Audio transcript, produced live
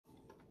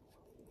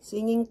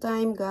Singing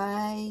time,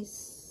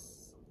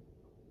 guys.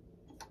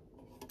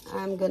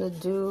 I'm gonna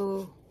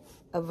do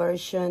a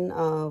version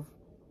of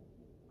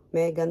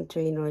Meghan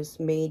Trainor's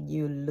Made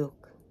You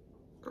Look.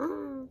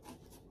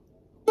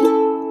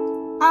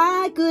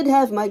 I could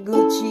have my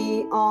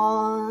Gucci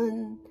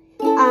on,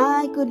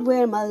 I could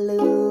wear my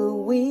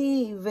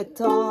Louis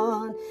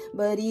Vuitton,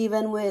 but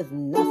even with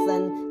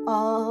nothing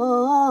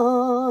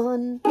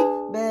on,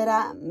 bet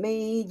I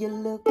made you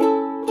look.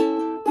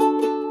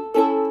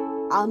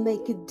 I'll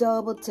make you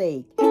double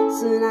take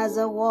soon as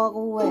I walk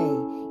away.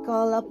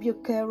 Call up your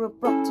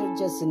chiropractor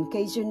just in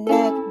case your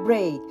neck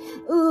break.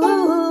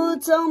 Ooh,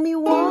 tell me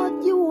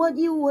what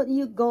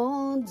you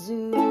gonna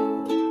do?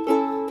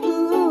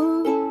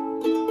 Ooh,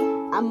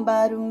 I'm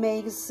about to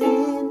make a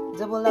scene,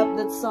 double up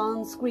that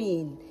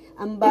sunscreen.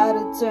 I'm about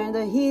to turn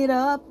the heat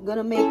up,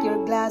 gonna make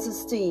your glasses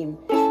steam.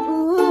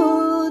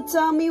 Ooh,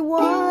 tell me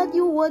what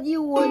you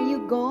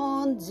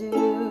gonna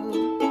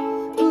do?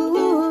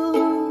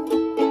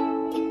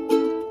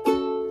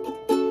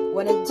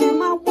 When I do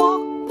my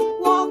walk,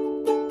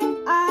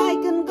 I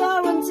can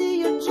guarantee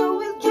your jaw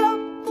will drop.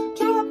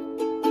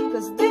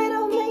 Cause they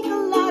don't make a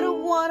lot of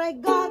what I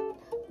got.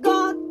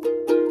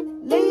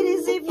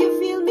 Ladies, if you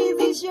feel me,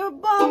 this your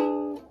bop.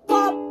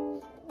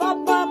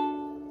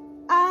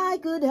 I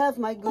could have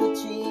my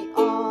Gucci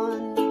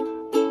on,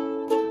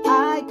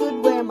 I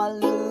could wear my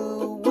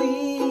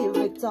Louis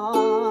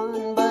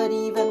Vuitton, but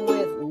even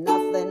with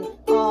nothing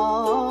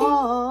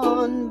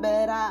on,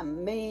 bet I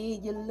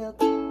made you look.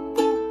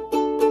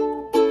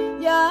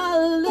 Yeah, I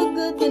look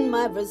good in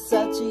my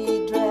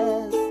Versace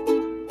dress,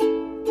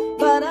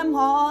 but I'm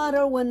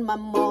hotter when my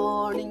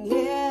morning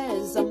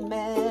hair's a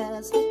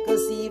mess.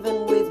 Cause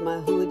even with my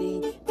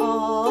hoodie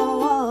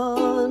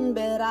on,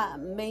 bet I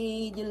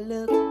made you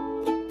look.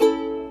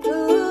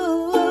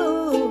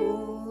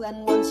 Ooh,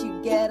 and once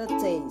you get a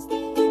taste,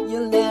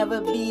 you'll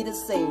never be the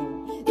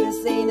same.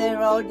 This ain't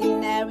an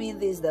ordinary,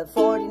 this the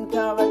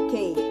 14-karat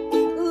cake.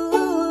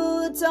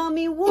 Ooh, tell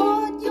me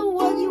what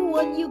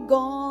you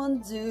gonna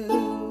do?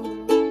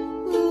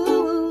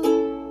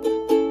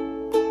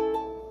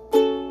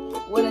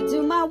 When I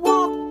do my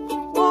walk,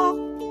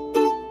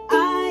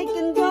 I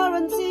can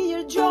guarantee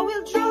your jaw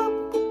will drop.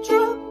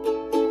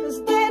 Cause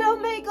they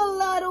don't make a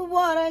lot of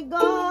what I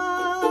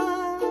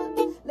got.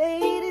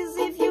 Ladies,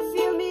 if you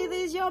feel me,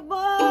 this your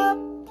bop.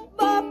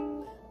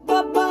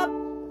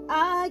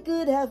 I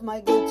could have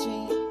my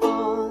Gucci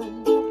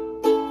on,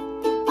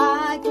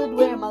 I could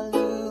wear my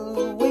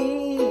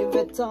Louis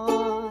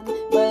Vuitton,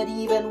 but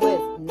even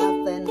with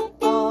nothing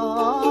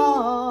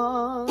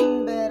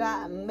on, bet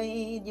I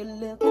made you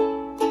look.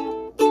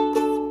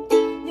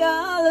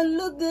 I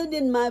look good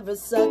in my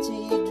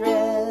Versace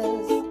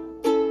dress,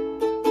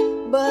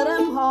 but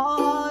I'm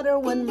hotter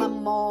when my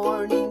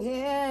morning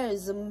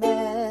hair's a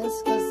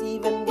mess. Cause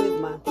even with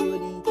my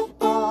hoodie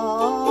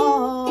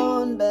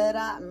on, bet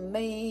I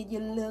made you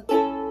look.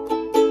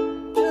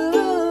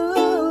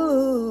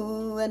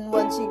 Ooh, and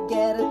once you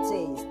get a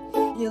taste,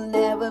 you'll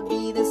never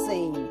be the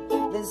same.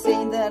 This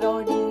ain't that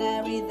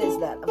ordinary, this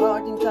that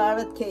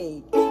 14-karat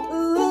cake.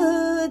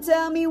 Ooh,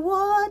 tell me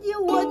what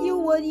you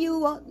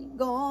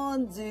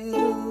gonna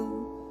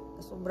do?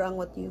 Sobrang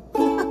what you.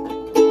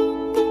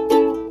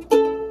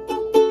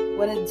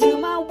 When I do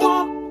my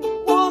walk,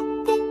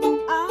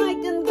 I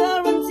can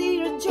guarantee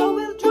your jaw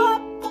will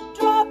drop.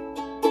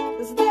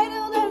 Cause they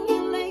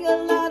don't make a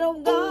lot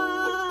of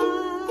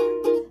God.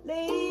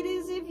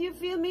 Ladies, if you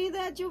feel me,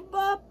 that you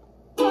bop.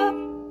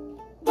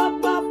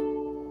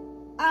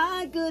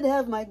 I could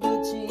have my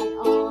Gucci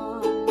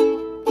on,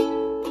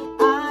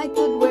 I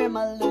could wear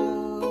my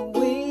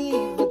Louis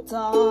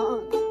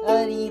Vuitton,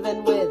 but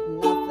even with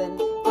nothing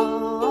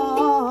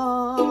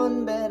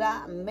on, bet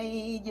I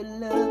made you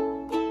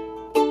look.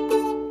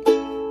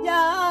 Yeah,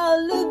 I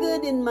look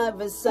good in my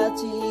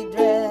Versace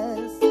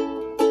dress,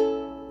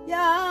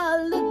 yeah,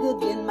 I look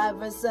good in my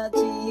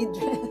Versace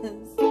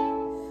dress,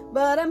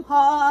 but I'm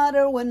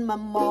hotter when my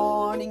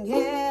morning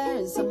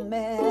hair's a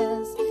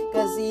mess.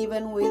 Cause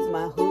even with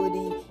my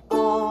hoodie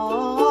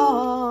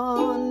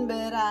on,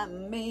 bet I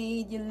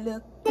made you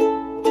look.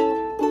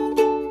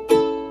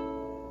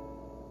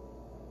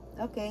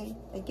 Okay,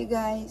 thank you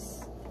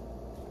guys.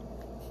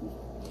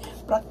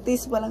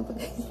 Practice pa lang to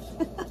guys.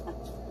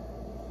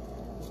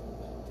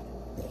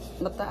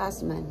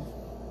 Mataas man.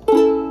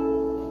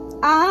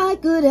 I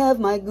could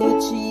have my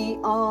Gucci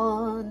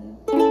on,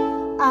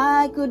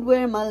 I could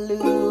wear my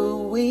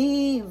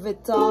Louis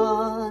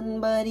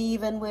Vuitton, but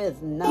even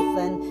with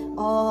nothing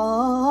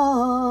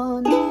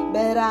on,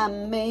 bet I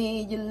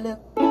made you look.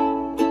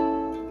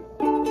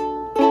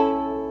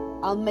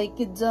 I'll make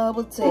you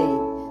double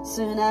take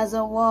soon as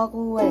I walk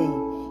away.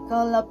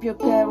 Call up your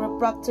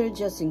chiropractor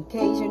just in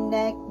case your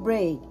neck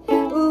break.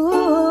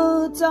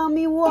 Ooh, tell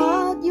me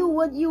what you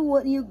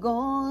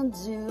gonna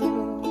do?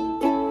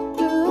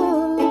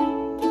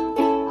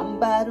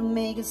 About to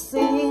make a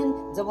scene,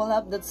 double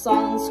up that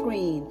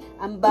sunscreen.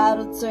 I'm about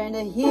to turn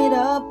the heat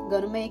up,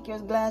 gonna make your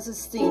glasses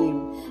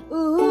steam.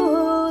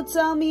 Ooh,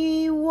 tell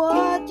me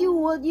what you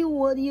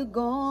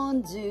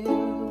gonna do?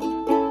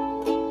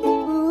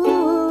 Ooh,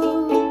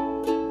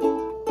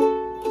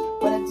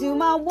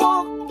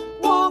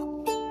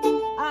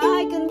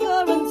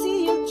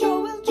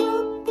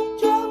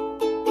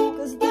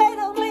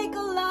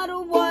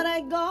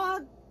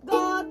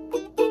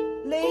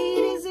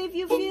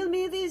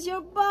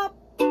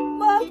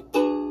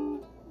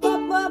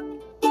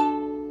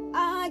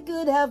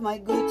 have my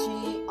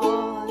Gucci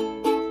on.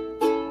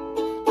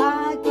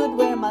 I could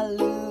wear my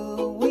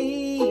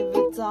Louis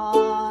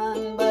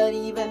Vuitton, but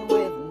even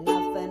with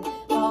nothing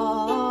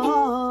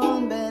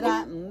on, but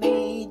I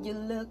made you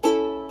look.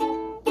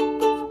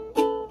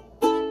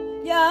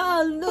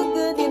 Yeah, look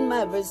good in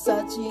my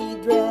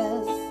Versace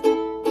dress,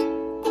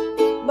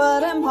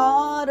 but I'm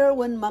hotter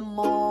when my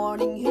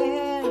morning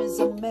hair is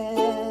a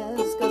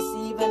mess. 'Cause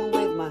even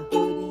with my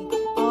hoodie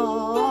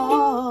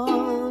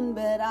on,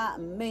 but I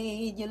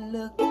made you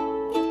look.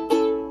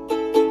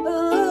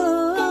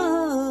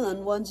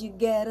 And once you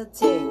get a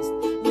taste,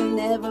 you'll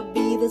never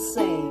be the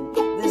same.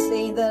 This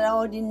ain't that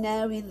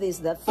ordinary, this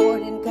that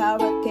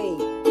 14-karat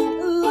cake.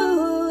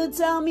 Ooh,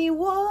 tell me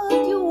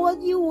what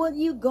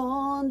you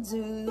gonna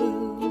do?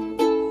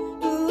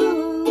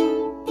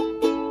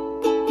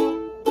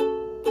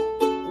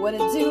 When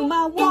I do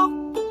my walk,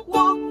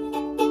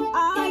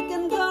 I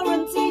can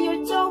guarantee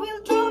your jaw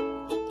will drop.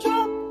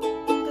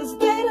 'Cause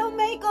they don't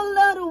make a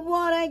lot of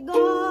what I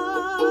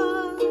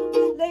got.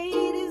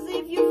 Ladies,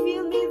 if you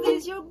feel me,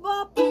 this your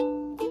bop.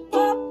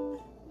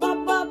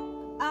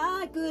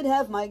 I could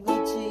have my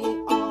Gucci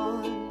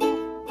on.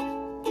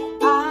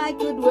 I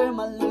could wear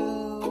my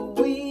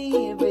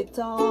Louis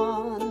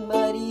Vuitton,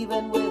 but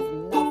even with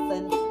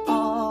nothing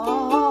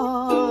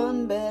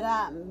on, but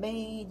I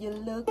made you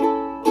look.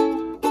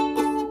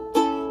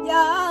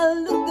 Yeah, I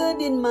look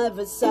good in my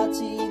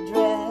Versace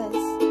dress,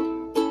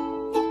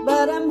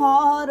 but I'm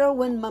hotter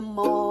when my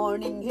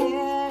morning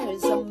hair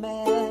is a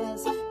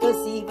mess.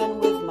 'Cause even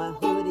with my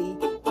hoodie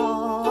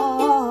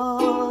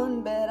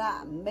on, but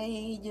I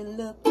made you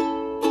look.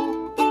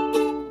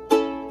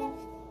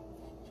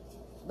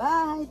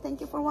 Bye!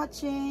 Thank you for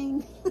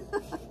watching.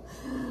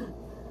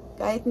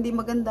 Kahit hindi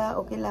maganda,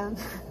 okay lang.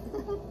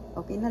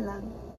 Okay na lang.